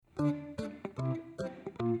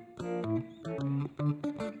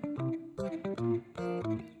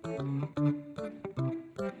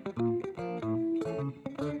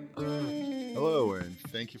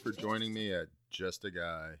for joining me at Just a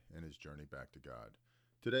Guy and His Journey Back to God.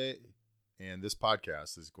 Today, and this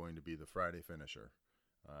podcast is going to be the Friday finisher.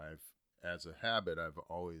 As a habit, I've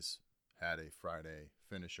always had a Friday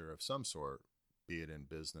finisher of some sort, be it in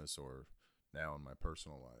business or now in my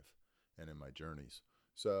personal life and in my journeys.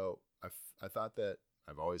 So I thought that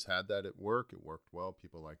I've always had that at work. It worked well.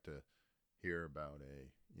 People like to hear about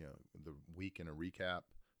the week in a recap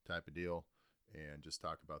type of deal, and just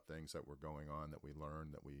talk about things that were going on, that we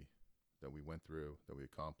learned, that we went through, that we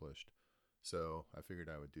accomplished. So I figured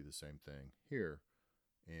I would do the same thing here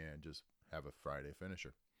and just have a Friday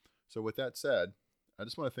finisher. So with that said, I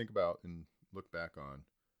just want to think about and look back on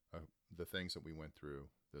the things that we went through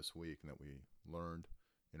this week and that we learned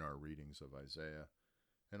in our readings of Isaiah,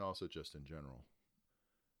 and also just in general.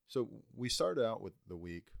 So we started out with the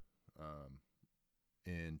week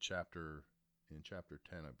in chapter 10,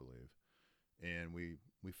 I believe, and we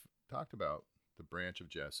talked about the branch of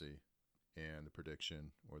Jesse and the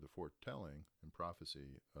prediction or the foretelling and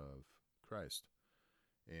prophecy of Christ,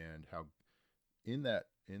 and how in that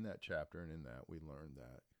chapter and in that we learned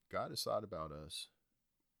that God has thought about us,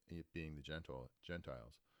 it being the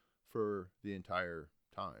Gentiles, for the entire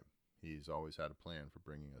time. He's always had a plan for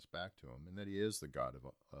bringing us back to him, and that he is the God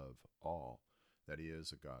of all, that he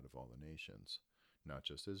is a God of all the nations, not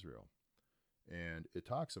just Israel. And it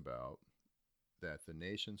talks about that the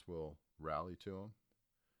nations will rally to him.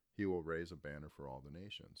 He will raise a banner for all the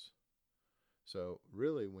nations. So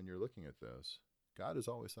really, when you're looking at this, God has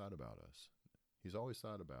always thought about us. He's always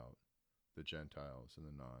thought about the Gentiles and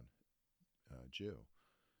the non-Jew.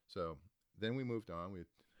 So then we moved on. We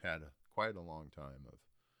had quite a long time of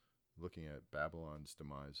looking at Babylon's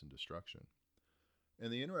demise and destruction.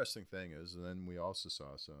 And the interesting thing is, then we also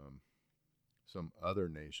saw some other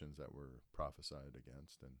nations that were prophesied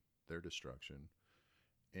against and their destruction.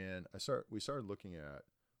 And we started looking at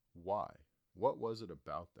why. What was it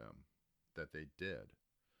about them that they did?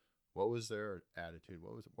 What was their attitude?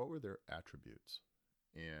 What were their attributes?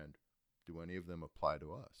 And do any of them apply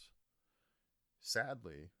to us?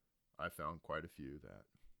 Sadly, I found quite a few that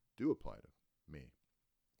do apply to me.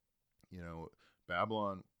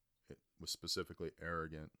 Babylon, it was specifically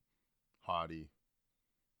arrogant, haughty,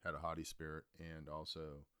 had a haughty spirit, and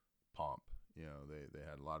also pomp. They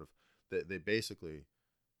had a lot of, they basically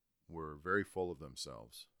were very full of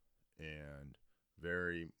themselves, and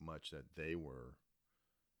very much that they were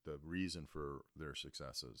the reason for their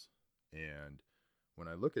successes. And when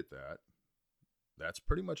I look at that, that's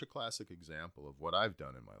pretty much a classic example of what I've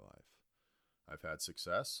done in my life. I've had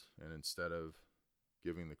success, and instead of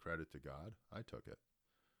giving the credit to God, I took it.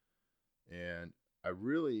 And I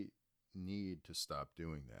really need to stop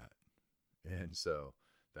doing that. And so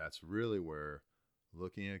that's really where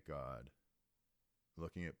looking at God,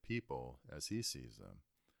 looking at people as he sees them,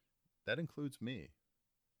 that includes me.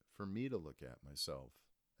 For me to look at myself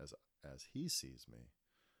as he sees me,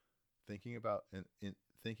 thinking about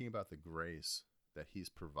the grace that he's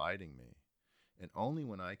providing me. And only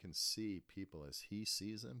when I can see people as he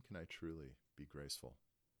sees them can I truly be graceful.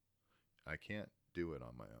 I can't do it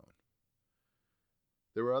on my own.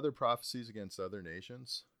 There were other prophecies against other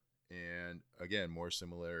nations, and again, more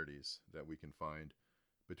similarities that we can find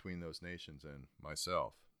between those nations and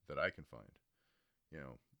myself that I can find.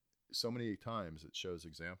 So many times it shows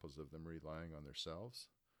examples of them relying on themselves,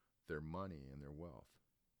 their money, and their wealth.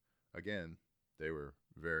 Again, they were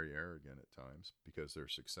very arrogant at times because their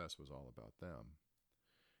success was all about them.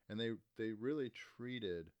 And they really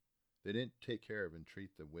they didn't take care of and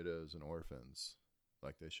treat the widows and orphans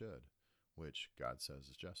like they should, which God says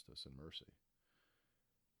is justice and mercy.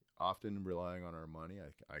 Often relying on our money,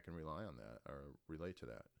 I can rely on that or relate to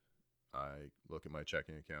that. I look at my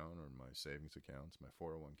checking account or my savings accounts, my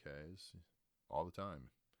 401ks, all the time.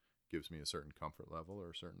 It gives me a certain comfort level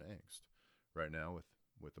or a certain angst. Right now,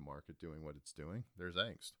 with the market doing what it's doing, there's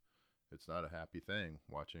angst. It's not a happy thing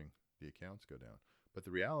watching the accounts go down. But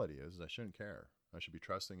the reality is I shouldn't care. I should be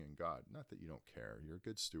trusting in God. Not that you don't care. You're a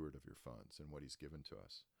good steward of your funds and what he's given to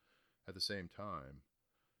us. At the same time,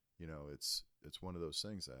 it's one of those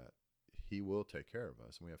things that he will take care of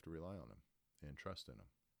us, and we have to rely on him and trust in him.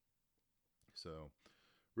 So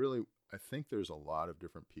really, I think there's a lot of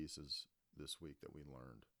different pieces this week that we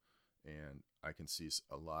learned, and I can see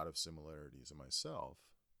a lot of similarities in myself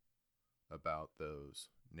about those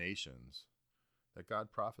nations that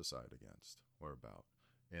God prophesied against or about,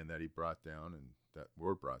 and that he brought down, and that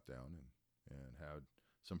were brought down and had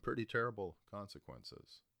some pretty terrible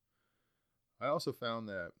consequences. I also found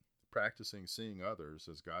that practicing seeing others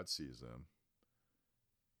as God sees them,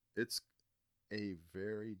 it's a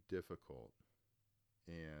very difficult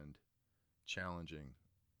and challenging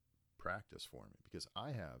practice for me because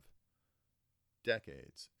I have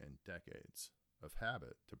decades and decades of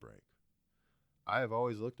habit to break. I have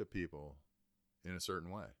always looked at people in a certain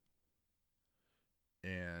way.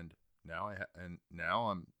 And now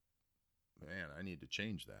I'm, man, I need to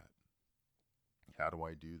change that. How do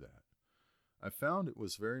I do that? I found it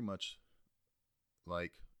was very much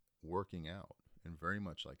like working out and very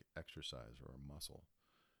much like exercise or a muscle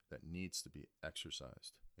that needs to be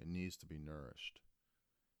exercised. It needs to be nourished.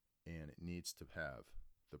 And it needs to have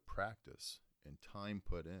the practice and time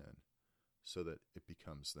put in so that it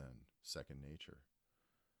becomes then second nature.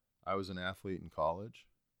 I was an athlete in college,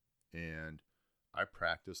 and I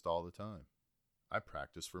practiced all the time. I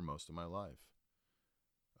practiced for most of my life.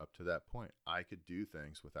 Up to that point, I could do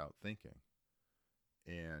things without thinking.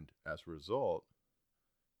 And as a result,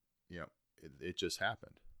 it just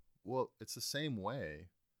happened. Well, it's the same way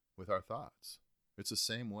with our thoughts. It's the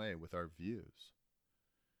same way with our views.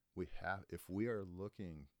 If we are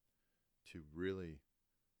looking to really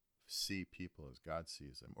see people as God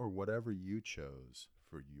sees them, or whatever you chose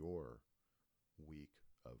for your week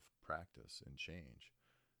of practice and change,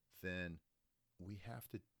 then we have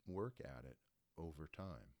to work at it over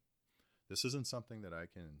time. This isn't something that I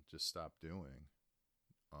can just stop doing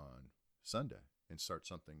on Sunday and start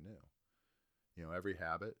something new. Every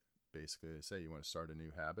habit, basically they say you want to start a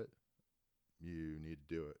new habit, you need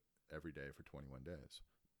to do it every day for 21 days.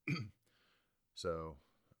 So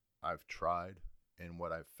I've tried, and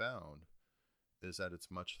what I've found is that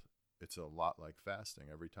it's a lot like fasting.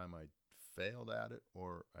 Every time I failed at it,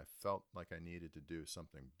 or I felt like I needed to do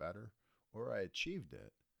something better, or I achieved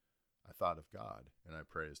it, I thought of God and I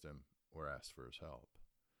praised him or asked for his help.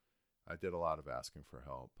 I did a lot of asking for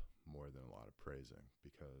help more than a lot of praising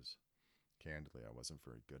because candidly I wasn't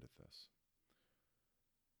very good at this.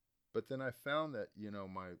 But then I found that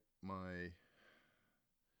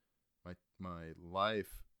my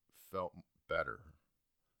life felt better.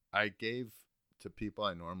 I gave to people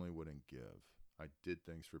I normally wouldn't give. I did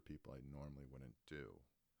things for people I normally wouldn't do.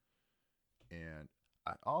 And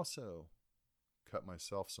I also cut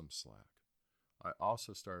myself some slack. I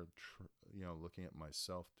also started looking at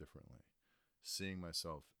myself differently, seeing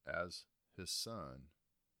myself as his son,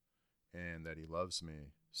 and that he loves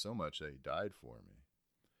me so much that he died for me.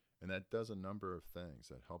 And that does a number of things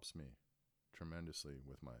that helps me tremendously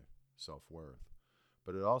with my self-worth.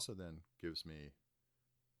 But it also then gives me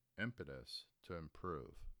impetus to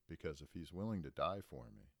improve, because if he's willing to die for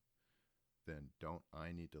me, then don't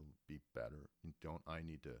I need to be better? Don't I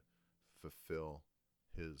need to fulfill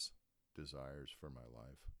his desires for my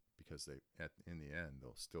life? Because in the end,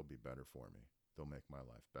 they'll still be better for me. They'll make my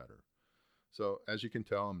life better. So as you can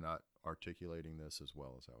tell, I'm not articulating this as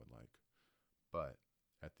well as I would like. But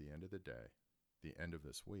at the end of the day, the end of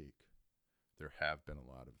this week, there have been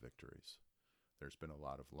a lot of victories. There's been a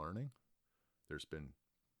lot of learning.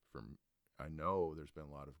 I know there's been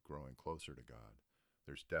a lot of growing closer to God.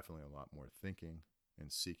 There's definitely a lot more thinking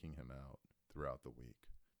and seeking him out throughout the week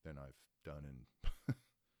than I've done in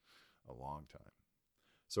a long time.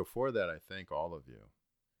 So for that, I thank all of you.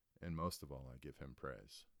 And most of all, I give him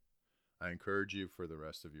praise. I encourage you for the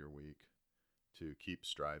rest of your week to keep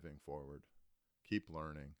striving forward, keep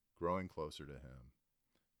learning, growing closer to him.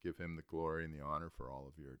 Give him the glory and the honor for all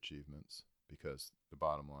of your achievements, because the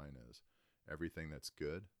bottom line is everything that's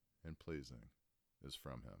good and pleasing is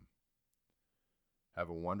from him. Have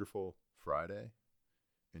a wonderful Friday.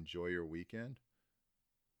 Enjoy your weekend.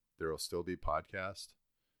 There will still be podcasts,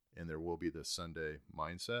 and there will be the Sunday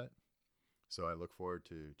mindset. So I look forward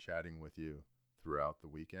to chatting with you throughout the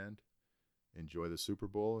weekend. Enjoy the Super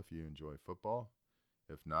Bowl if you enjoy football.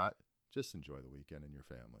 If not, just enjoy the weekend and your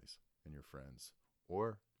families and your friends,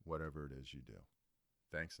 or whatever it is you do.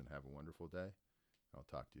 Thanks, and have a wonderful day. I'll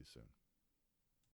talk to you soon.